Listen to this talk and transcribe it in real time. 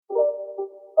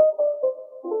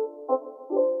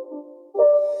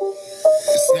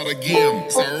It's not a game,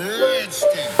 it's a rich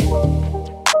thing.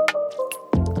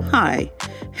 Hi,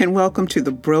 and welcome to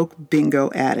the Broke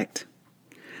Bingo Addict.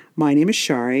 My name is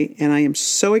Shari, and I am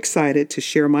so excited to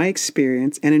share my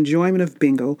experience and enjoyment of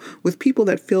bingo with people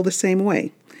that feel the same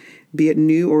way, be it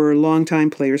new or longtime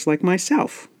players like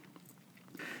myself.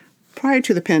 Prior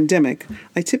to the pandemic,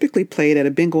 I typically played at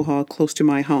a bingo hall close to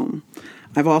my home.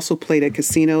 I've also played at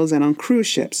casinos and on cruise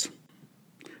ships.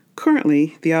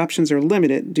 Currently, the options are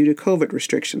limited due to COVID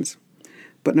restrictions.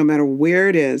 But no matter where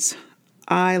it is,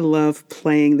 I love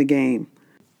playing the game.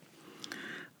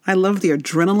 I love the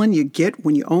adrenaline you get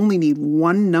when you only need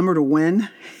one number to win,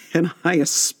 and I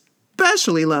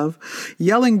especially love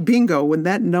yelling bingo when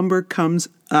that number comes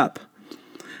up.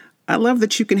 I love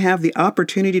that you can have the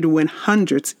opportunity to win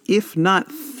hundreds, if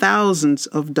not thousands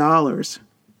of dollars.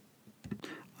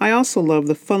 I also love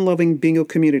the fun-loving bingo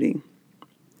community.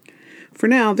 For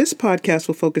now, this podcast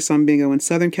will focus on bingo in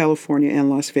Southern California and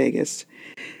Las Vegas,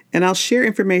 and I'll share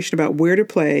information about where to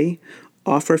play,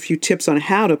 offer a few tips on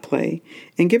how to play,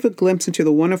 and give a glimpse into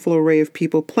the wonderful array of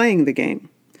people playing the game,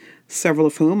 several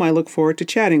of whom I look forward to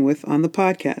chatting with on the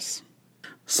podcast.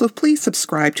 So please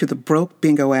subscribe to the Broke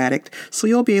Bingo Addict so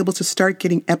you'll be able to start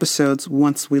getting episodes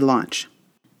once we launch.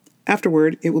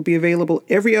 Afterward, it will be available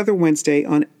every other Wednesday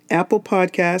on Apple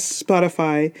Podcasts,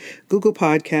 Spotify, Google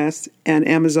Podcasts, and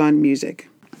Amazon Music.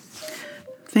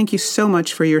 Thank you so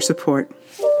much for your support.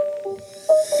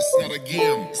 It's not a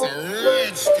game, it's a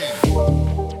rich thing.